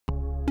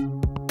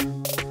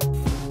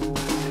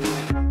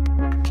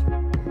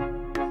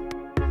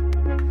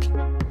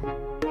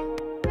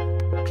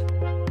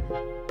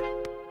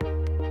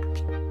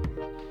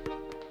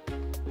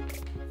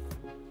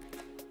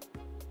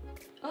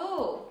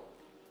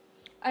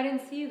I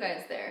didn't see you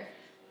guys there.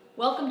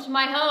 Welcome to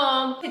my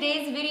home.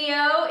 Today's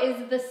video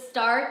is the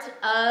start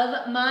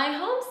of my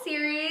home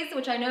series,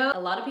 which I know a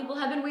lot of people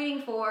have been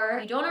waiting for.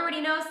 If you don't already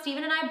know,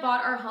 Steven and I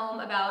bought our home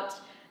about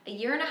a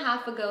year and a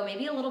half ago,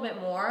 maybe a little bit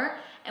more,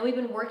 and we've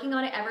been working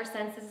on it ever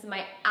since. This is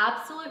my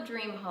absolute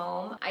dream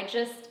home. I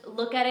just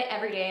look at it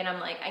every day and I'm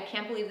like, I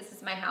can't believe this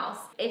is my house.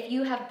 If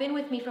you have been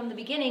with me from the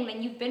beginning,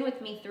 then you've been with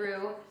me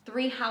through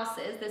 3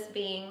 houses, this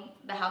being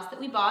the house that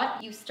we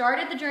bought. You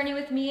started the journey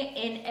with me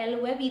in El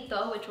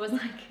Huevito, which was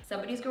like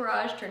somebody's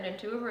garage turned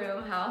into a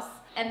room house.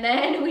 And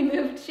then we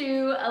moved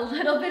to a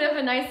little bit of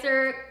a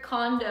nicer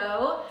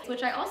condo,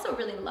 which I also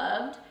really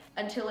loved,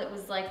 until it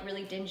was like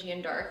really dingy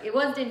and dark. It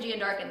was dingy and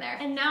dark in there.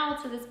 And now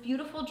to this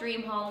beautiful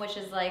dream home, which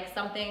is like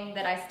something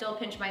that I still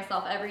pinch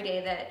myself every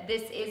day that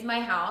this is my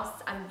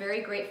house. I'm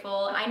very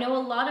grateful. I know a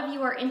lot of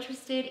you are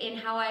interested in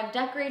how I've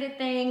decorated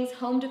things,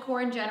 home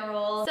decor in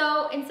general.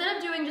 So instead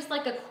of doing just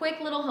like a quick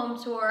little home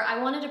tour,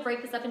 I wanted to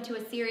break this up into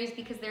a series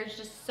because there's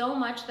just so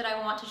much that I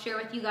want to share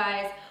with you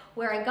guys,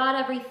 where I got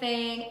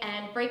everything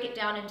and break it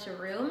down into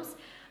rooms.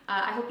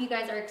 I hope you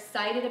guys are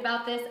excited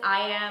about this.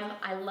 I am.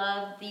 I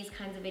love these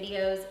kinds of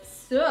videos.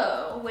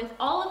 So with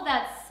all of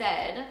that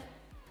said,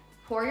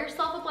 pour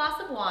yourself a glass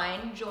of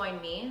wine,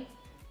 join me,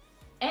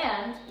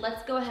 and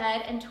let's go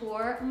ahead and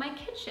tour my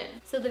kitchen.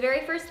 So the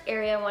very first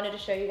area I wanted to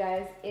show you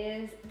guys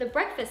is the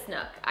breakfast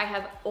nook. I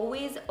have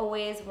always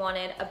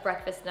wanted a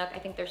breakfast nook. I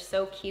think they're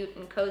so cute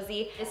and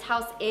cozy. This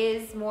house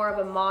is more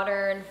of a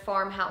modern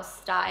farmhouse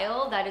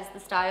style. That is the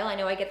style. I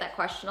know I get that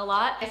question a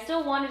lot. I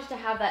still wanted to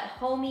have that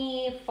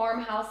homey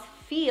farmhouse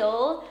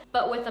feel,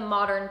 but with a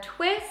modern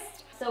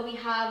twist. So we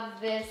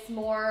have this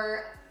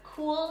more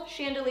cool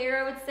chandelier,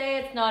 I would say.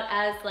 It's not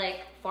as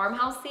like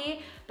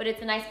farmhousey, but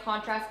it's a nice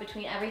contrast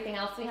between everything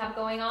else we have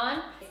going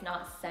on. It's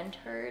not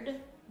centered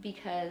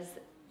because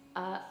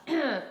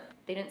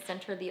they didn't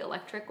center the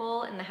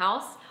electrical in the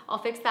house.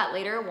 I'll fix that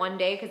later one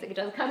day because it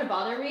does kind of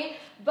bother me.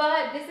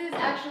 But this is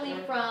actually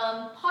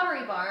from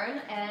Pottery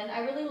Barn and I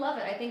really love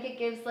it. I think it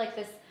gives like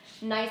this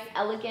nice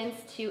elegance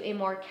to a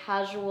more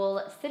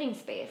casual sitting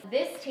space.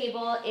 This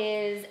table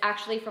is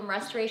actually from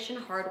Restoration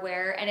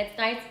Hardware, and it's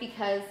nice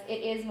because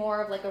it is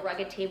more of like a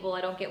rugged table.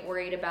 I don't get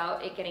worried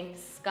about it getting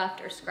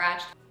scuffed or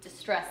scratched.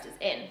 Distressed is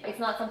in. It's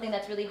not something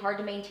that's really hard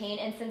to maintain,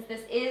 and since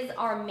this is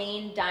our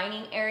main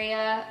dining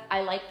area,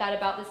 I like that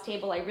about this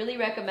table. I really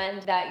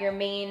recommend that your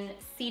main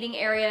seating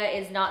area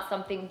is not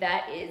something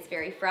that is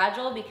very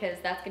fragile, because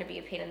that's gonna be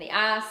a pain in the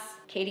ass.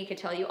 Katie could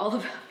tell you all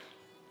about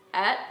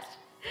that.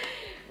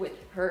 With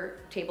her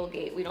table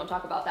gate, we don't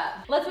talk about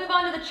that. Let's move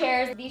on to the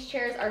chairs. These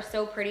chairs are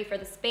so pretty for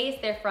the space.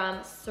 They're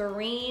from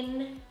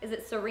Serene, is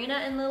it Serena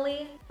and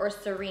Lily or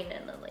Serene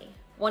and Lily?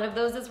 One of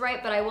those is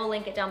right, but I will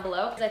link it down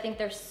below because I think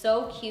they're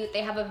so cute.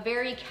 They have a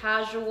very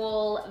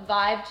casual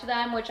vibe to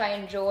them, which I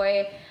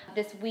enjoy.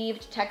 This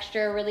weaved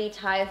texture really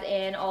ties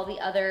in all the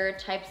other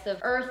types of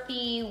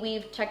earthy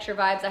weaved texture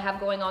vibes I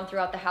have going on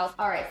throughout the house.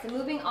 All right, so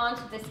moving on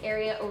to this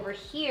area over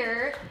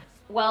here.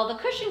 Well, the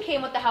cushion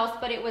came with the house,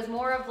 but it was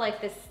more of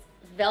like this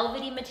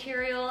velvety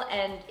material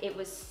and it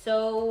was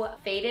so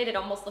faded, it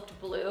almost looked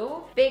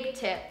blue. Big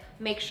tip,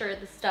 make sure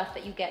the stuff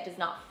that you get does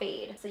not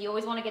fade. So you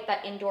always want to get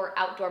that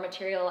indoor-outdoor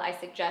material, I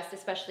suggest,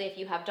 especially if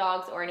you have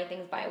dogs or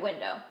anything's by a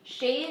window.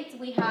 Shades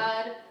we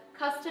had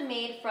custom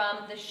made from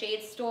the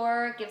shade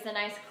store, gives a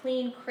nice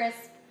clean,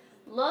 crisp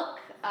look.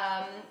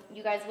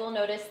 You guys will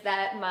notice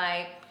that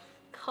my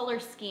color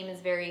scheme is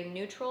very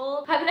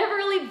neutral. I've never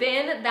really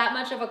been that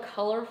much of a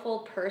colorful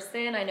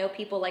person. I know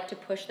people like to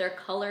push their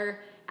color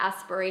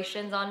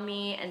aspirations on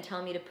me and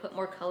tell me to put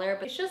more color,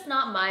 but it's just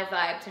not my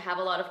vibe to have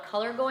a lot of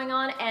color going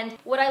on. And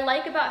what I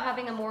like about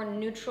having a more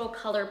neutral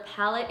color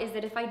palette is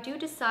that if I do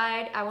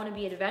decide I want to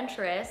be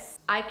adventurous,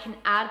 I can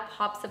add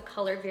pops of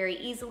color very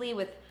easily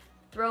with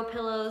throw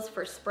pillows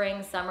for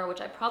spring, summer,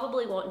 which I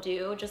probably won't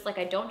do, just like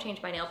I don't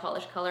change my nail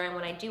polish color, and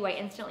when I do, I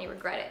instantly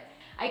regret it.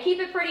 I keep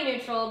it pretty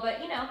neutral,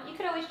 but you know, you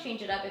could always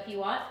change it up if you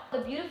want. The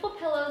beautiful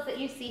pillows that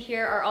you see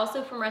here are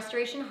also from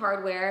Restoration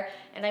Hardware,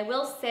 and I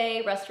will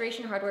say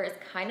Restoration Hardware is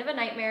kind of a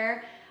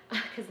nightmare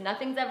because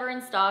nothing's ever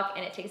in stock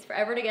and it takes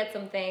forever to get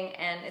something,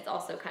 and it's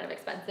also kind of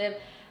expensive.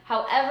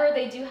 However,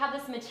 they do have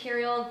this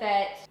material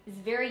that is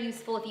very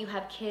useful if you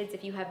have kids,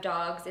 if you have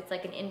dogs. It's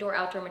like an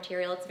indoor-outdoor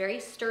material. It's very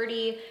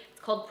sturdy. It's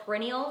called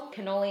Perennial.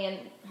 Cannoli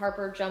and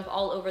Harper jump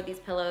all over these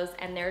pillows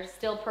and they're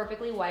still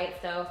perfectly white,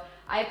 so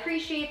I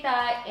appreciate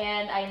that,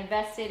 and I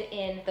invested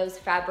in those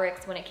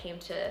fabrics when it came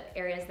to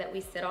areas that we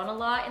sit on a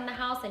lot in the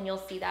house, and you'll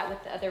see that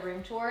with the other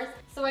room tours.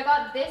 So I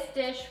got this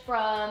dish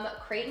from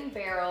Crate &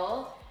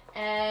 Barrel,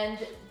 and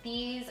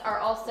these are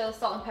also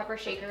salt and pepper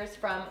shakers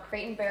from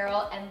Crate &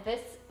 Barrel, and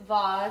this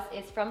vase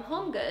is from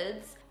Home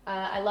Goods.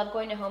 I love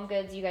going to Home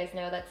Goods. You guys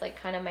know that's like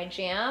kind of my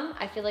jam.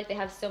 I feel like they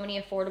have so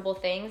many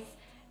affordable things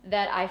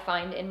that I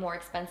find in more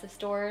expensive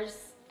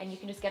stores, and you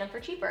can just get them for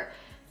cheaper.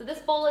 So this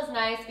bowl is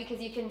nice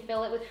because you can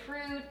fill it with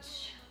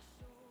fruit,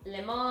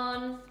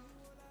 lemon,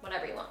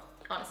 whatever you want,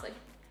 honestly.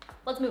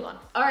 let's move on.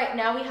 All right,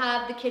 now we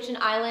have the kitchen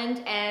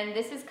island, and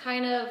this is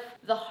kind of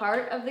the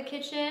heart of the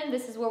kitchen.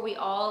 This is where we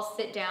all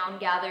sit down,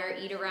 gather,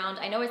 eat around.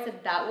 I know I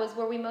said that was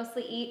where we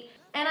mostly eat,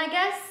 and I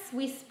guess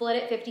we split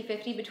it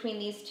 50-50 between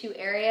these two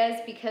areas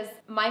because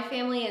my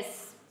family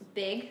is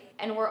big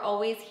and we're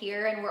always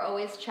here and we're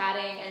always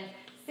chatting and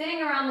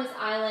sitting around this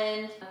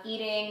island,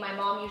 eating. My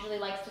mom usually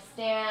likes to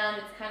stand.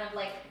 It's kind of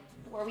like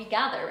where we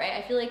gather, right?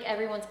 I feel like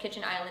everyone's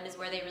kitchen island is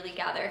where they really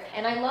gather.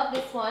 And I love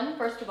this one,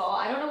 first of all.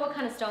 I don't know what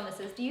kind of stone this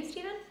is. Do you,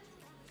 Steven?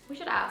 We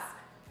should ask.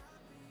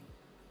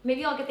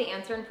 Maybe I'll get the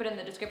answer and put it in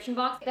the description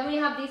box. Then we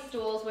have these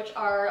stools, which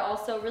are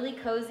also really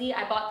cozy.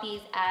 I bought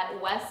these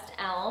at West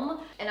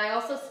Elm, and I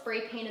also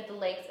spray painted the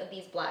legs of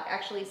these black.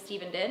 Actually,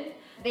 Steven did.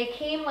 They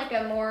came like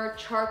a more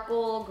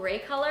charcoal gray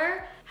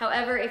color.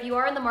 However, if you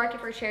are in the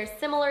market for chairs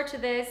similar to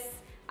this,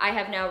 I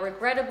have now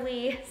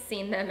regrettably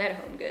seen them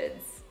at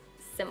HomeGoods.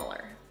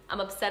 Similar.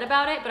 I'm upset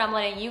about it, but I'm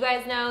letting you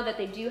guys know that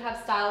they do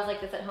have styles like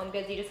this at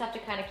HomeGoods. You just have to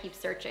kind of keep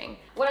searching.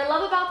 What I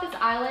love about this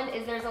island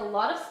is there's a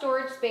lot of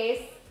storage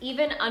space.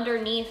 Even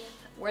underneath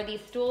where these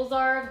stools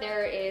are,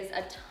 there is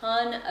a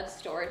ton of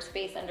storage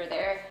space under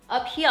there.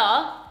 Up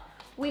here,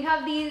 we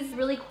have these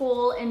really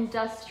cool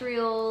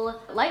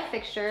industrial light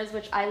fixtures,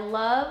 which I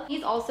love.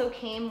 These also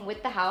came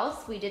with the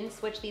house. We didn't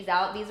switch these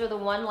out. These are the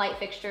one light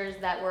fixtures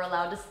that were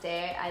allowed to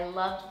stay. I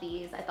loved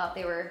these. I thought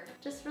they were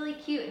just really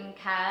cute and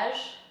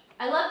cash.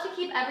 I love to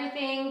keep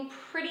everything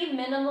pretty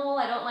minimal.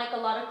 I don't like a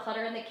lot of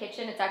clutter in the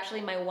kitchen. It's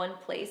actually my one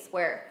place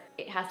where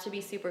it has to be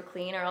super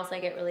clean or else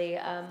I get really,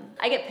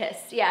 I get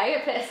pissed. Yeah, I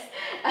get pissed.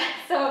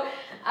 So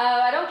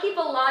I don't keep a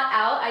lot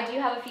out. I do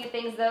have a few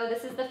things though.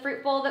 This is the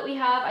fruit bowl that we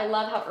have. I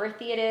love how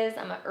earthy it is.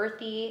 I'm an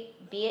earthy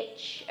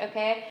bitch,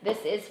 okay? This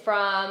is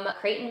from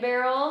Crate &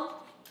 Barrel.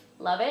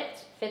 Love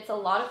it. Fits a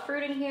lot of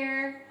fruit in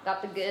here.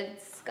 Got the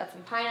goods, got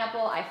some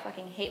pineapple. I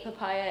fucking hate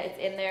papaya. It's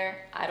in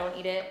there. I don't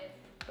eat it,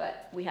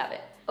 but we have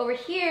it. Over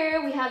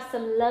here, we have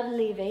some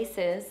lovely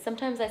vases.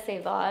 Sometimes I say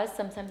vase,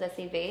 sometimes I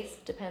say vase.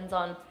 Depends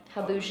on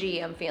how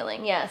bougie I'm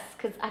feeling. Yes,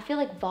 because I feel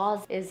like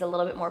vase is a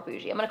little bit more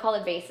bougie. I'm gonna call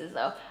it vases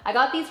though. I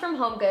got these from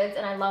HomeGoods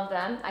and I love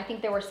them. I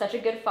think they were such a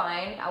good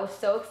find. I was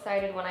so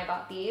excited when I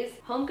got these.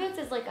 HomeGoods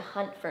is like a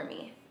hunt for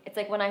me. It's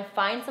like when I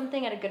find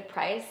something at a good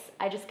price,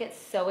 I just get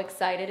so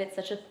excited. It's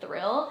such a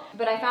thrill.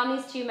 But I found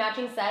these two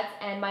matching sets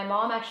and my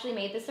mom actually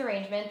made this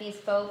arrangement. These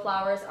faux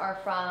flowers are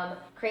from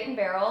Crate &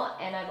 Barrel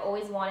and I've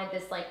always wanted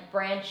this like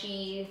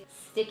branchy,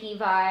 sticky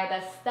vibe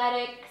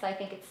aesthetic because I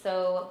think it's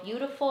so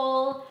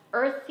beautiful,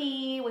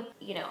 earthy with,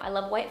 you know, I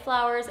love white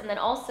flowers. And then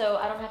also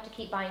I don't have to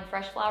keep buying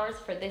fresh flowers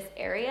for this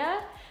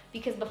area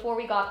because before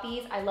we got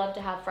these, I love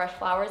to have fresh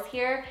flowers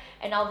here.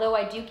 And although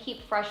I do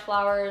keep fresh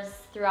flowers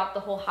throughout the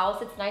whole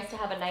house, it's nice to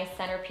have a nice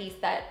centerpiece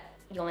that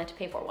you only have to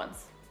pay for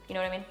once. You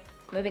know what I mean?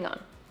 Moving on.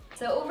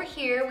 So over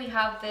here we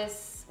have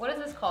this, what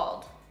is this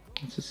called?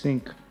 It's a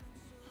sink.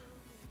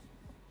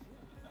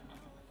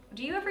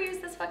 Do you ever use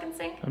this fucking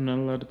sink? I'm not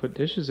allowed to put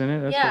dishes in it,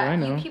 that's what I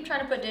know. Yeah, you keep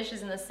trying to put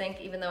dishes in the sink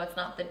even though it's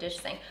not the dish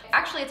sink.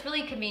 Actually, it's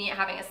really convenient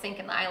having a sink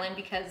in the island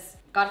because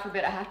God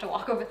forbid I have to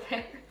walk over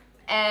there.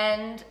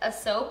 And a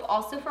soap,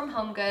 also from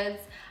HomeGoods.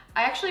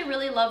 I actually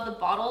really love the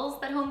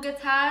bottles that HomeGoods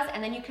has,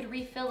 and then you could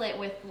refill it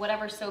with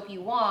whatever soap you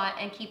want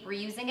and keep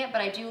reusing it, but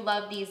I do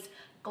love these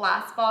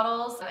glass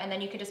bottles, and then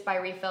you could just buy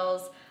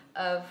refills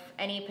of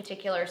any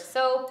particular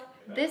soap.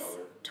 This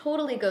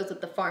totally goes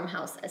with the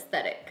farmhouse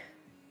aesthetic.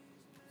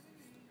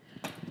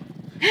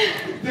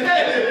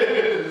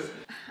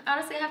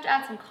 Honestly, I have to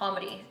add some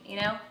comedy, you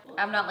know?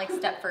 I'm not like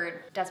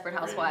Stepford, Desperate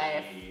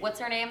Housewife. What's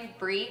her name?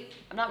 Brie?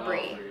 I'm not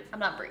Brie. I'm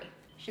not Brie.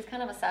 She's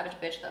kind of a savage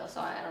bitch though, so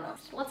I don't know.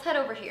 Let's head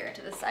over here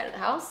to this side of the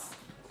house.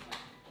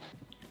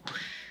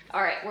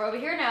 All right, we're over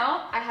here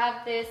now. I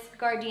have this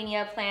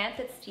gardenia plant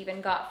that Steven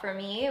got for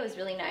me. It was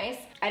really nice.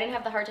 I didn't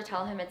have the heart to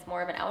tell him it's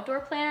more of an outdoor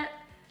plant,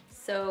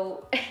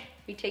 so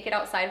we take it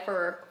outside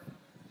for,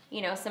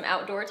 you know, some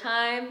outdoor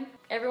time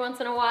every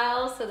once in a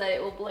while so that it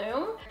will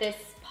bloom. This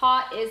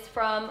pot is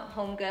from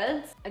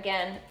HomeGoods.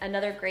 Again,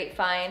 another great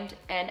find.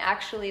 And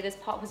actually this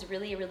pot was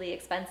really, really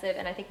expensive.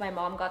 And I think my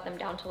mom got them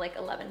down to like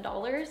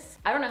 $11.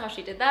 I don't know how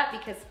she did that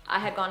because I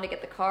had gone to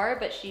get the car,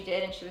 but she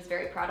did and she was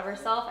very proud of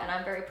herself and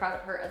I'm very proud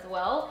of her as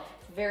well.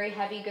 It's very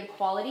heavy, good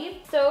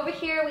quality. So over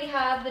here we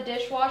have the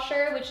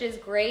dishwasher, which is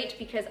great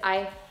because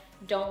I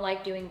don't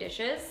like doing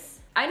dishes.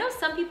 I know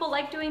some people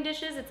like doing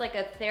dishes. It's like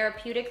a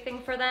therapeutic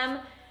thing for them.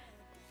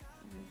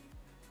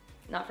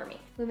 Not for me.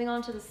 Moving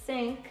on to the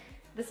sink.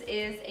 This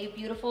is a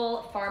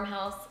beautiful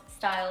farmhouse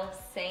style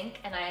sink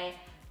and I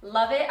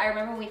love it. I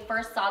remember when we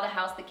first saw the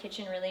house, the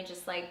kitchen really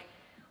just like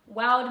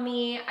wowed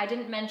me. I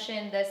didn't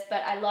mention this,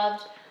 but I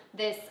loved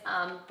this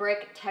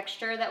brick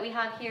texture that we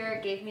have here.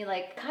 It gave me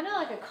like kind of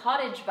like a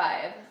cottage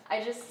vibe.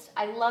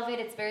 I love it.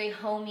 It's very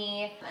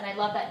homey and I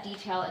love that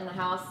detail in the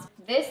house.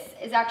 This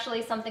is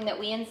actually something that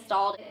we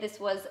installed. This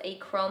was a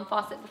chrome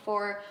faucet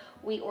before.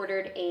 We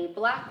ordered a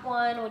black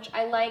one, which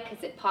I like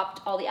because it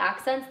popped all the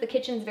accents. The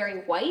kitchen's very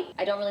white.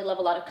 I don't really love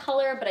a lot of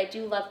color, but I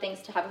do love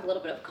things to have a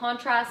little bit of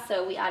contrast,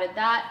 so we added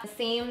that. The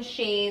same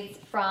shades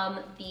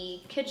from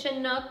the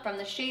kitchen nook from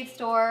the shade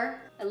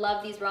store. I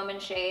love these Roman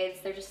shades.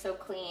 They're just so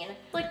clean.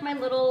 Like my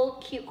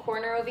little cute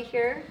corner over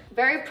here.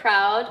 Very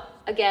proud.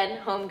 Again,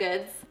 Home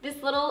Goods.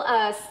 This little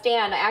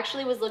stand, I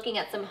actually was looking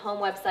at some home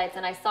websites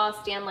and I saw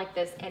a stand like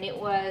this and it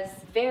was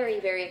very,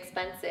 very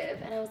expensive.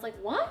 And I was like,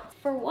 what?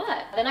 For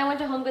what? Then I went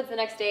to Home Goods the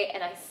next day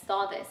and I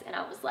saw this and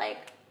I was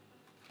like,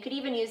 you could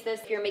even use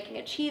this if you're making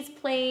a cheese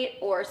plate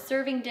or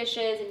serving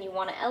dishes and you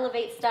want to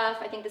elevate stuff.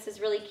 I think this is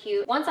really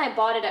cute. Once I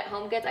bought it at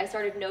Home Goods, I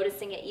started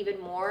noticing it even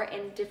more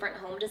in different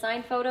home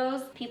design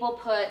photos. People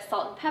put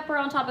salt and pepper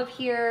on top of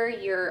here,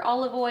 your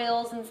olive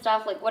oils and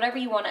stuff, like whatever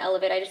you want to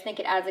elevate. I just think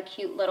it adds a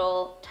cute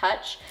little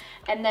touch.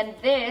 And then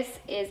this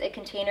is a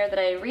container that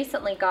I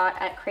recently got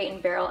at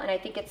Crate & Barrel, and I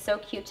think it's so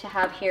cute to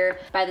have here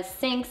by the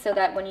sink so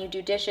that when you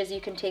do dishes,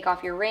 you can take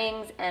off your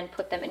rings and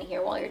put them in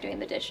here while you're doing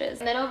the dishes.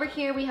 And then over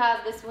here we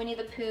have this Winnie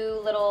the Pooh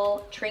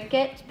little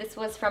trinket. This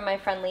was from my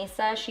friend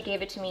Lisa. She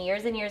gave it to me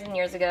years and years and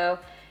years ago.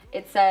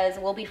 It says,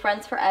 "We'll be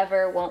friends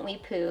forever, won't we,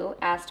 Pooh?"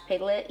 asked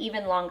Piglet.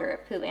 "Even longer,"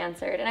 Pooh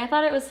answered. And I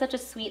thought it was such a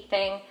sweet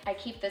thing. I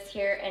keep this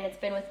here and it's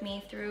been with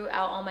me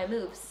throughout all my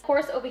moves. Of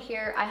course, over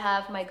here I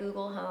have my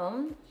Google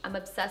Home. I'm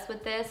obsessed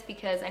with this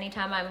because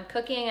anytime I'm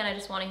cooking and I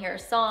just want to hear a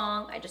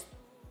song, I just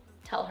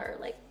tell her,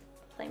 like,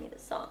 play me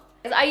this song.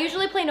 I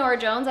usually play Norah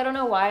Jones. I don't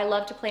know why. I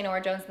love to play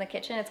Norah Jones in the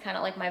kitchen. It's kind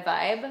of like my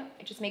vibe.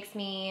 It just makes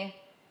me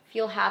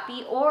feel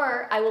happy.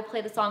 Or I will play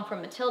the song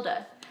from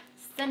Matilda.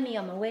 "Send me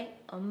on my way,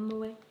 on my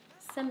way.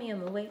 Send me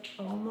on my way,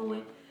 on my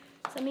way.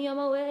 Send me on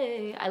my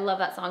way." I love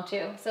that song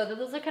too. So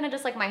those are kind of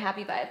just like my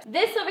happy vibes.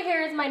 This over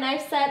here is my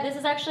knife set. This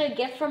is actually a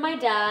gift from my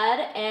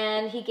dad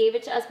and he gave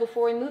it to us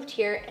before we moved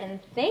here and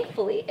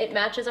thankfully it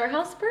matches our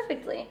house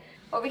perfectly.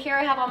 Over here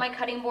I have all my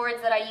cutting boards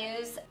that I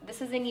use.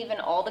 This isn't even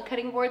all the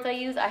cutting boards I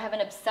use. I have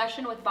an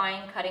obsession with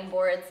buying cutting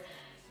boards.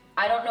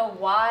 I don't know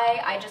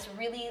why, I just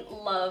really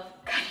love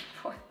cutting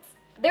boards.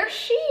 They're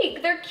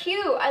chic, they're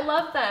cute, I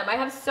love them. I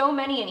have so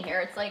many in here.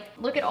 It's like,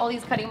 look at all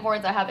these cutting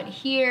boards I have in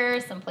here,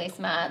 some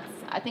placemats.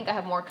 I think I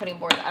have more cutting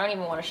boards. I don't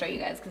even want to show you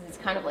guys because it's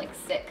kind of like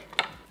sick.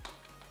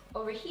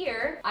 Over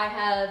here, I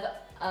have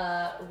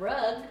a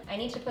rug. I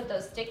need to put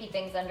those sticky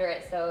things under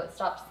it so it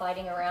stops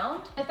sliding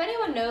around. If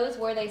anyone knows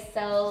where they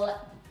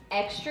sell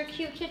extra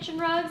cute kitchen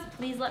rugs,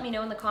 please let me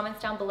know in the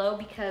comments down below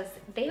because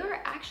they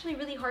are actually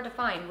really hard to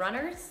find.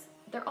 Runners,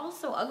 they're all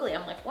so ugly.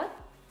 I'm like, what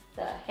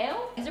the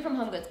hell? These are from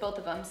Home Goods, both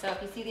of them. So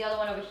if you see the other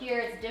one over here,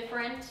 it's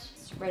different.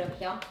 It's right over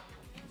here.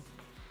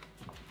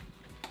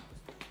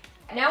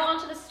 Now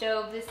onto the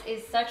stove. This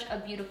is such a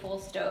beautiful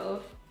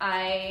stove.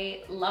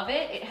 I love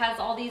it. It has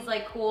all these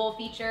like cool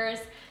features.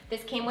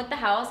 This came with the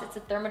house. It's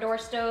a Thermador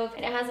stove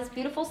and it has this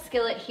beautiful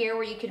skillet here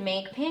where you can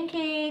make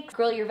pancakes,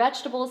 grill your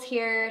vegetables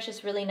here. It's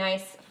just really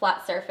nice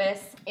flat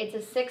surface. It's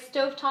a 6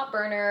 stovetop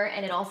burner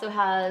and it also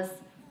has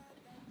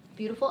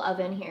beautiful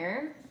oven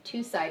here,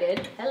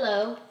 2-sided.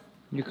 Hello.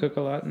 You cook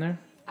a lot in there?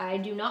 I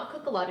do not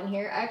cook a lot in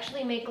here. I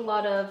actually make a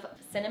lot of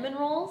cinnamon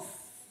rolls,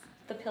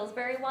 the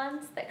Pillsbury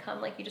ones that come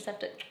like you just have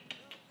to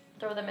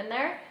throw them in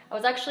there. I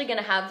was actually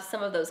gonna have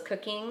some of those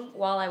cooking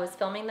while I was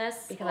filming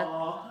this because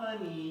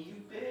honey, you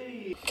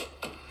baked.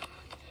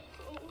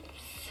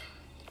 Oops.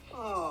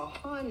 Oh,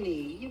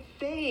 honey, you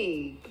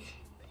baked.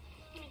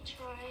 I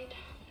tried.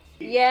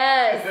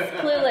 Yes,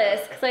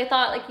 clueless, because I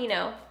thought like, you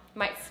know,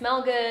 might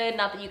smell good,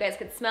 not that you guys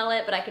could smell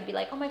it, but I could be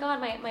like, oh my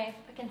god, my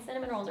fucking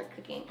cinnamon rolls are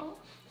cooking. Oh.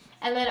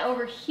 And then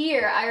over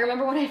here, I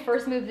remember when I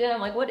first moved in, I'm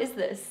like, what is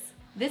this?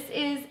 This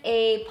is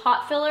a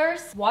pot filler.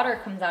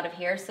 Water comes out of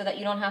here so that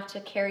you don't have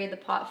to carry the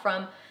pot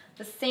from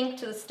the sink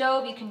to the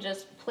stove. You can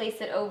just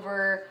place it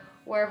over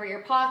wherever your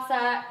pot's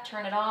at,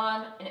 turn it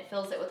on, and it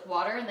fills it with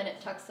water, and then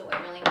it tucks away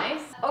really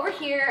nice. Over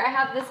here, I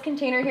have this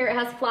container here. It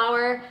has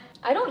flour.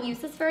 I don't use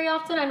this very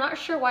often. I'm not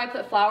sure why I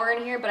put flour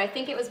in here, but I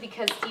think it was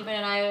because Steven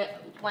and I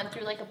went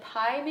through like a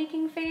pie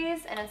making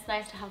phase, and it's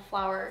nice to have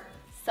flour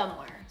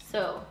somewhere.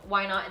 So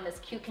why not in this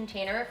cute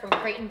container from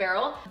Crate &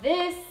 Barrel.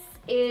 This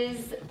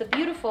is the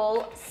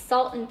beautiful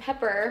salt and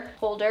pepper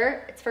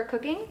holder. It's for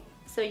cooking,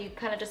 so you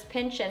kind of just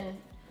pinch, and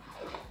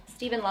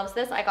Steven loves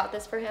this. I got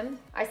this for him.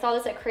 I saw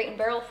this at Crate &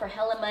 Barrel for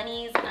hella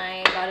monies, and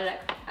I got it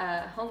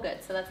at Home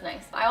Goods, so that's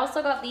nice. I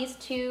also got these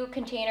 2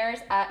 containers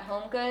at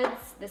Home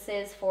Goods. This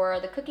is for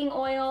the cooking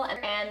oil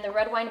and the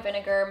red wine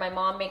vinegar. My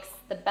mom makes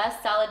the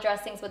best salad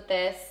dressings with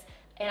this.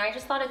 And I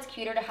just thought it's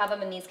cuter to have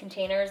them in these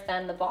containers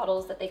than the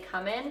bottles that they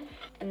come in.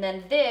 And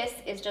then this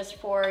is just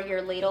for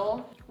your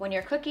ladle when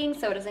you're cooking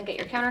so it doesn't get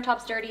your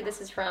countertops dirty.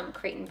 This is from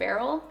Crate &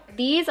 Barrel.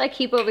 These I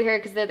keep over here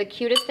because they're the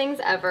cutest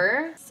things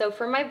ever. So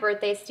for my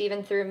birthday,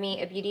 Steven threw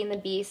me a Beauty and the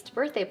Beast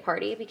birthday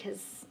party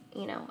because,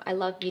 you know, I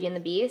love Beauty and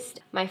the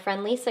Beast. My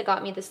friend Lisa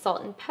got me the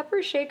salt and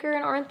pepper shaker,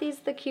 and aren't these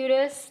the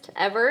cutest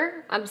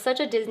ever? I'm such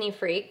a Disney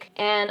freak,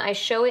 and I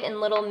show it in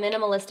little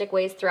minimalistic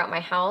ways throughout my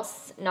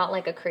house, not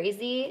like a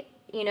crazy,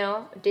 you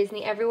know,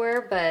 Disney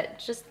everywhere, but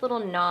just little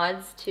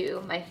nods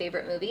to my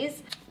favorite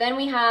movies. Then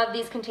we have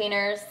these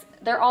containers.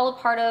 They're all a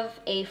part of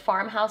a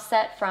farmhouse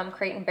set from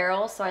Crate &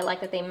 Barrel, so I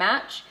like that they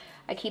match.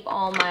 I keep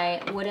all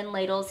my wooden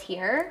ladles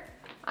here.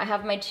 I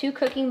have my 2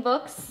 cooking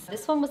books.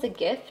 This one was a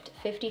gift,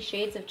 50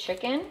 Shades of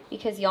Chicken,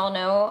 because y'all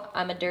know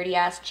I'm a dirty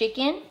ass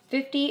chicken.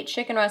 50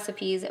 chicken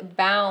recipes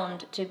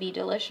bound to be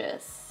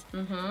delicious.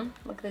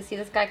 Look, see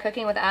this guy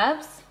cooking with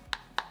abs?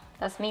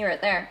 That's me right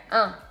there.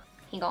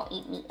 He gonna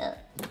eat me up.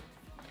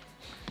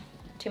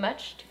 Too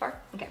much? Too far?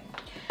 Okay.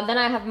 Then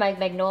I have my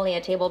Magnolia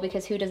table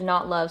because who does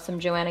not love some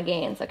Joanna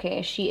Gaines?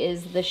 Okay, she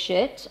is the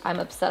shit. I'm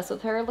obsessed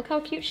with her. Look how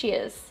cute she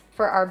is.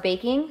 For our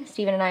baking,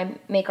 Steven and I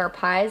make our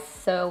pies,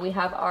 so we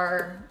have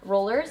our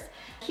rollers.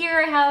 Here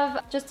I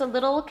have just a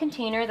little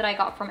container that I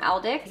got from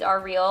Aldic. These are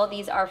real.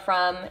 These are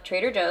from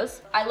Trader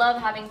Joe's. I love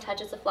having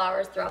touches of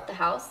flowers throughout the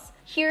house.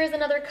 Here is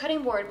another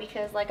cutting board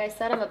because, like I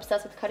said, I'm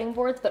obsessed with cutting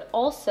boards, but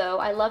also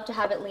I love to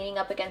have it leaning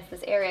up against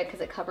this area because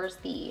it covers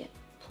the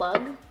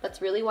plug.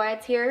 That's really why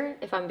it's here,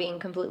 if I'm being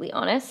completely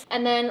honest.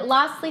 And then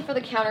lastly, for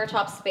the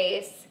countertop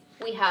space,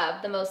 we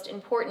have the most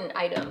important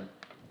item,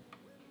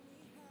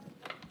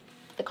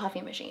 the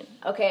coffee machine.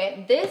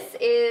 Okay, this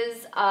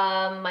is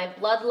my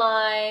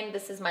bloodline,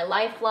 this is my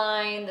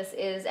lifeline, this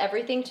is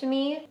everything to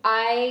me.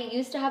 I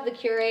used to have the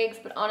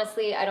Keurigs, but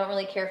honestly, I don't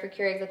really care for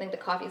Keurigs. I think the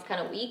coffee is kind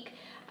of weak.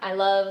 I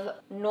love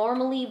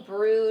normally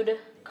brewed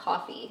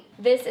coffee.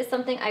 This is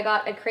something I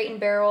got at Crate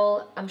 &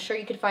 Barrel. I'm sure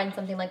you could find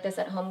something like this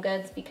at Home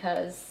Goods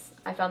because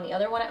I found the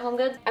other one at Home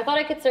Goods. I thought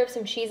I could serve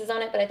some cheeses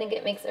on it, but I think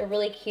it makes a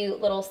really cute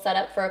little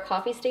setup for a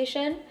coffee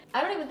station.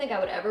 I don't even think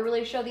I would ever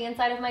really show the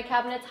inside of my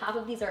cabinets. Half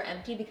of these are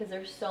empty because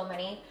there's so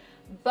many.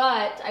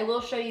 But I will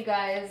show you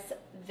guys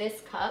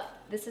this cup.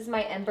 This is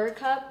my Ember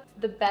cup.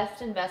 The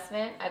best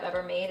investment I've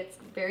ever made. It's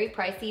very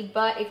pricey,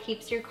 but it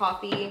keeps your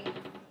coffee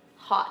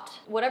hot.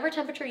 Whatever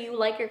temperature you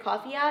like your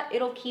coffee at,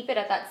 it'll keep it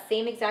at that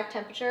same exact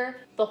temperature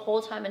the whole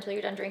time until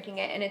you're done drinking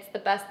it. And it's the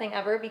best thing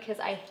ever because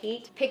I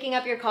hate picking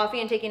up your coffee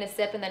and taking a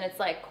sip and then it's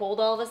like cold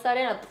all of a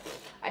sudden.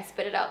 I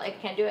spit it out, like I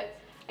can't do it.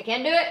 I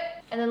can't do it.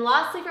 And then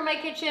lastly for my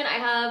kitchen, I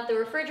have the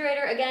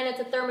refrigerator. Again, it's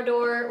a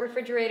Thermador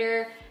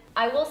refrigerator.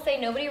 I will say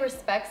nobody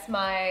respects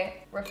my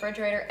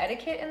refrigerator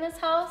etiquette in this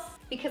house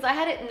because I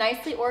had it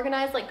nicely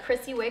organized like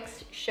Kristy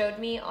Wicks showed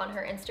me on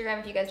her Instagram.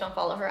 If you guys don't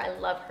follow her, I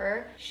love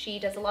her. She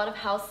does a lot of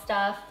house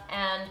stuff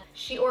and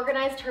she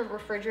organized her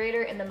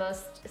refrigerator in the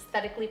most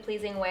aesthetically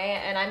pleasing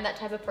way. And I'm that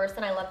type of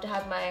person. I love to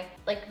have my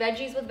like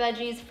veggies with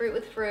veggies, fruit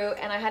with fruit,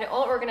 and I had it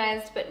all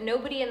organized, but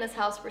nobody in this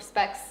house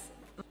respects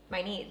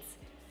my needs.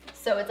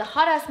 So it's a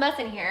hot ass mess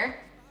in here.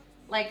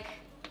 Like,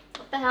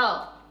 what the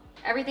hell?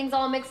 Everything's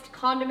all mixed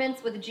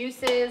condiments with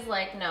juices.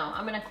 Like, no,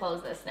 I'm gonna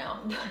close this now.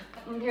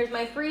 And here's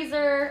my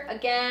freezer.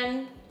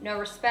 Again, no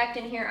respect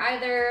in here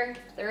either.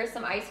 There is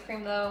some ice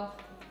cream though.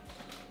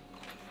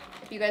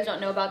 If you guys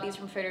don't know about these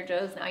from Trader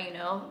Joe's, now you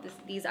know.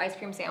 These ice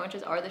cream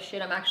sandwiches are the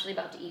shit. I'm actually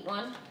about to eat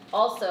one.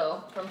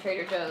 Also from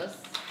Trader Joe's,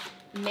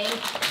 my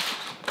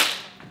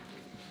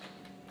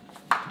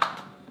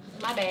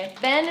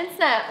bad. Bend and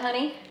snap,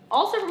 honey.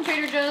 Also from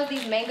Trader Joe's,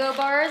 these mango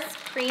bars,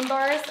 cream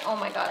bars. Oh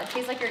my God, it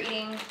tastes like you're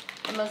eating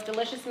the most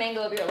delicious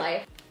mango of your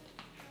life.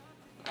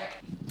 All right.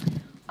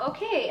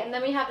 Okay, and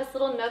then we have this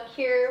little nook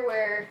here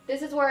where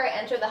this is where I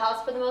enter the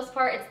house for the most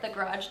part. It's the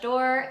garage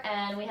door,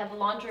 and we have a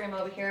laundry room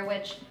over here,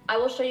 which I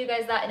will show you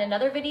guys that in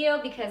another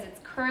video because it's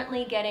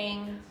currently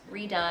getting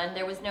redone.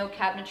 There was no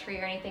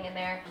cabinetry or anything in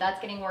there. That's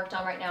getting worked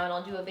on right now, and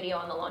I'll do a video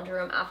on the laundry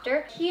room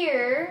after.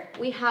 Here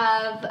we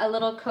have a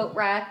little coat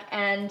rack,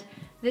 and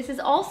this is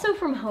also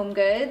from Home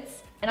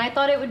Goods. And I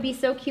thought it would be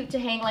so cute to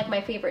hang like my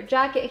favorite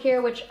jacket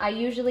here, which I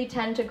usually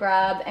tend to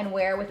grab and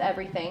wear with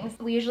everything.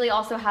 We usually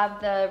also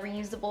have the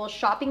reusable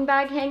shopping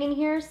bag hanging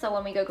here. So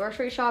when we go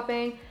grocery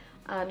shopping,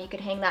 you could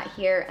hang that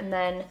here. And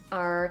then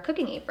our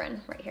cooking apron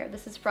right here.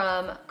 This is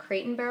from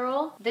Crate &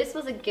 Barrel. This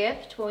was a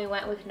gift when we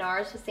went with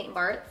NARS to St.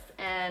 Bart's,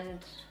 and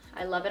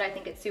I love it. I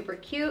think it's super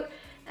cute.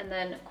 And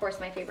then of course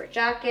my favorite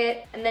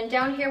jacket. And then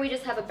down here we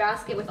just have a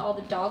basket with all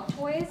the dog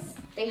toys.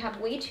 They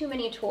have way too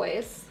many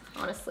toys,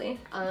 honestly.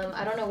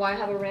 I don't know why I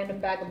have a random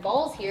bag of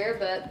balls here,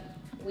 but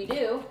we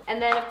do.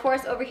 And then of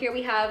course over here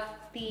we have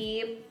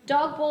the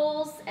dog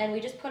bowls, and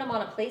we just put them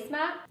on a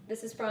placemat.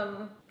 This is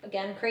from,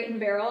 again, Crate &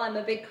 Barrel. I'm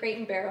a big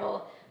Crate &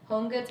 Barrel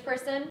Home Goods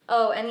person.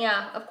 Oh, and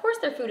yeah, of course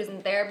their food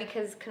isn't there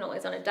because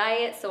Canoli's on a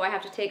diet, so I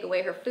have to take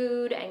away her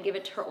food and give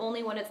it to her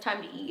only when it's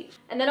time to eat.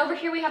 And then over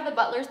here we have the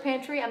butler's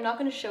pantry. I'm not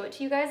gonna show it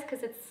to you guys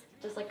because it's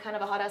just like kind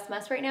of a hot ass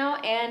mess right now.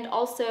 And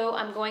also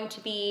I'm going to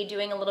be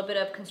doing a little bit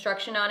of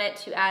construction on it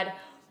to add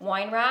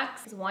wine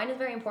racks, because wine is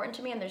very important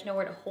to me and there's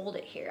nowhere to hold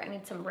it here. I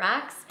need some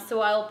racks.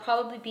 So I'll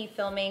probably be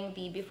filming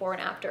the before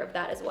and after of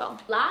that as well.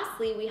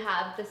 Lastly, we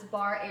have this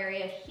bar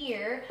area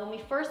here. When we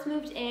first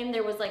moved in,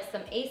 there was like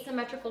some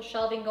asymmetrical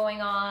shelving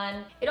going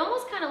on. It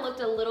almost kind of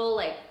looked a little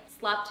like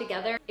slapped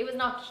together. It was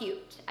not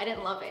cute. I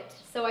didn't love it.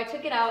 So I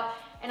took it out,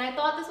 and I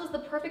thought this was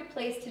the perfect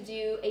place to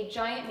do a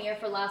giant mirror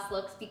for last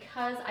looks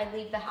because I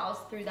leave the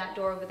house through that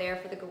door over there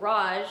for the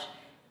garage.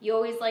 You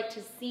always like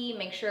to see,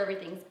 make sure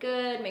everything's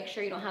good, make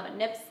sure you don't have a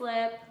nip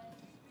slip.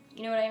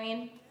 You know what I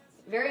mean?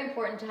 Very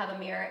important to have a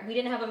mirror. We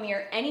didn't have a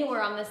mirror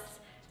anywhere on this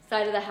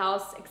side of the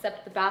house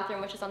except the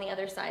bathroom, which is on the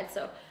other side.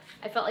 So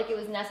I felt like it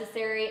was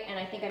necessary, and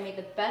I think I made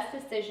the best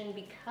decision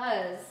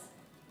because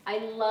I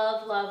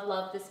love, love,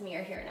 love this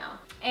mirror here now.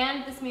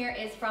 And this mirror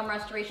is from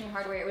Restoration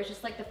Hardware. It was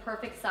just like the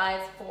perfect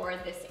size for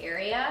this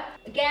area.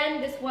 Again,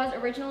 this was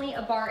originally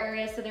a bar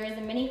area, so there is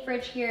a mini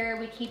fridge here.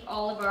 We keep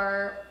all of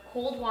our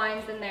cold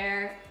wines in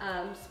there,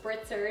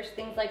 spritzers,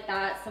 things like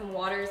that, some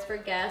waters for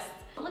guests.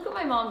 Look what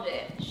my mom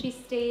did. She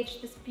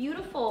staged this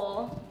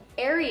beautiful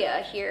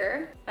area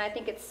here. I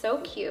think it's so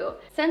cute.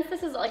 Since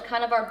this is like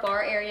kind of our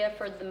bar area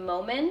for the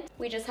moment,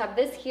 we just have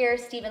this here.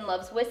 Steven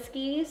loves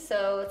whiskey,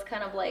 so it's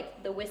kind of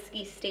like the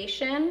whiskey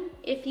station,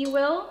 if you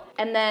will.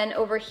 And then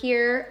over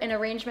here, an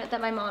arrangement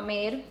that my mom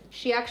made.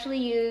 She actually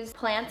used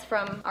plants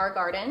from our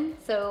garden.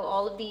 So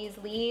all of these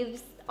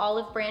leaves,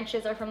 olive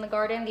branches are from the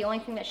garden. The only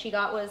thing that she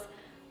got was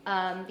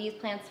these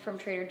plants from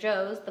Trader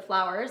Joe's, the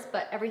flowers,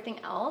 but everything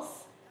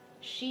else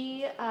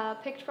she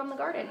picked from the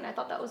garden. I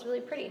thought that was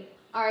really pretty.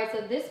 All right,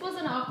 so this was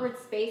an awkward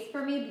space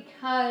for me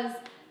because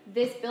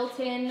this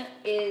built-in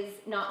is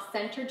not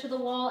centered to the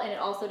wall, and it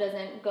also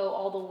doesn't go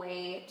all the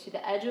way to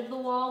the edge of the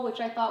wall, which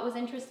I thought was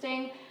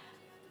interesting.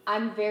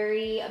 I'm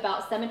very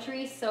about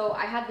symmetry, so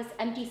I had this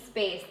empty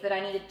space that I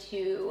needed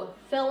to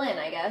fill in,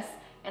 I guess,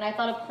 and I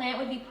thought a plant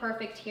would be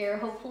perfect here.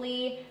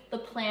 Hopefully the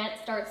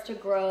plant starts to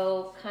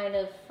grow, kind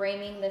of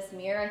framing this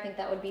mirror. I think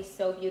that would be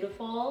so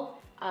beautiful.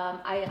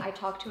 I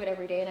talk to it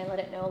every day and I let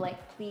it know, like,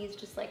 please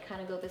just like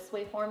kind of go this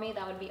way for me.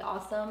 That would be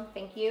awesome.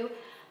 Thank you.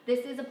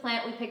 This is a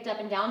plant we picked up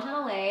in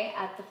downtown LA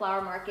at the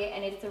flower market,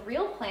 and it's a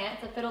real plant.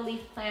 It's a fiddle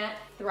leaf plant,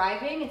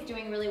 thriving. It's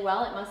doing really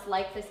well. It must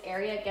like this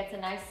area. It gets a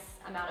nice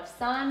amount of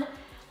sun.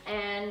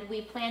 And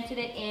we planted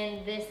it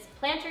in this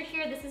planter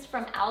here. This is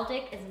from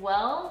Aldic as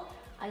well.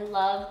 I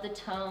love the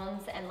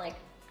tones and like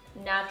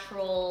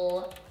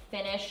natural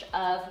finish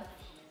of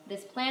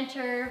this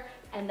planter.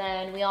 And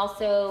then we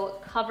also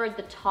covered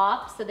the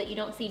top so that you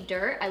don't see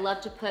dirt. I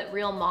love to put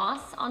real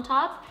moss on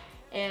top.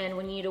 And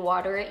when you need to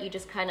water it, you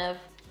just kind of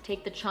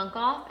take the chunk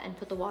off and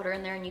put the water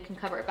in there and you can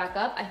cover it back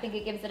up. I think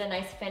it gives it a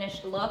nice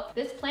finished look.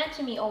 This plant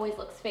to me always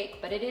looks fake,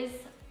 but it is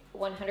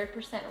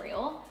 100%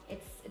 real.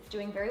 It's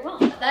doing very well.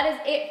 That is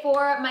it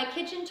for my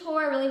kitchen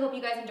tour. I really hope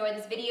you guys enjoyed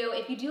this video.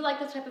 If you do like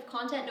this type of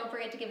content, don't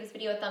forget to give this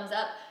video a thumbs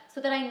up so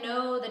that I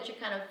know that you're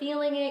kind of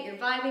feeling it, you're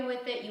vibing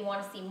with it, you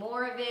want to see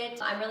more of it.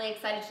 I'm really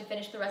excited to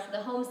finish the rest of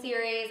the home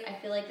series. I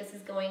feel like this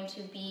is going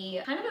to be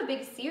kind of a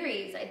big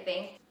series, I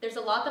think. There's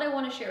a lot that I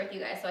want to share with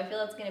you guys, so I feel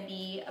it's going to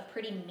be a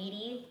pretty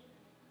meaty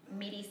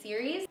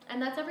series.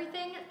 And that's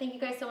everything. Thank you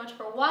guys so much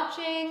for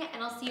watching,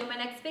 and I'll see you in my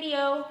next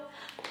video.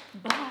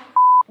 Bye.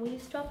 Will you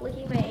stop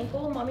licking my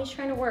ankle? Mommy's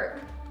trying to work.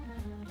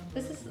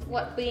 This is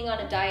what being on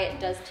a diet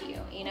does to you,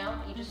 you know?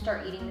 You just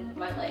start eating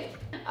my leg.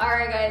 All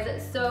right,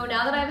 guys, so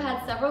now that I've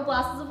had several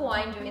glasses of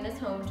wine doing this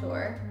home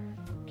tour,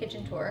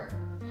 kitchen tour,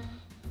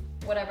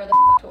 whatever the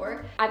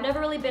tour, I've never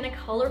really been a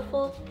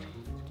colorful,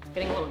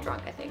 getting a little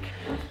drunk, I think.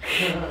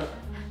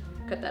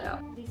 Cut that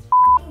out. These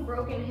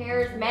broken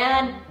hairs,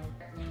 man.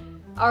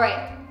 All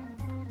right.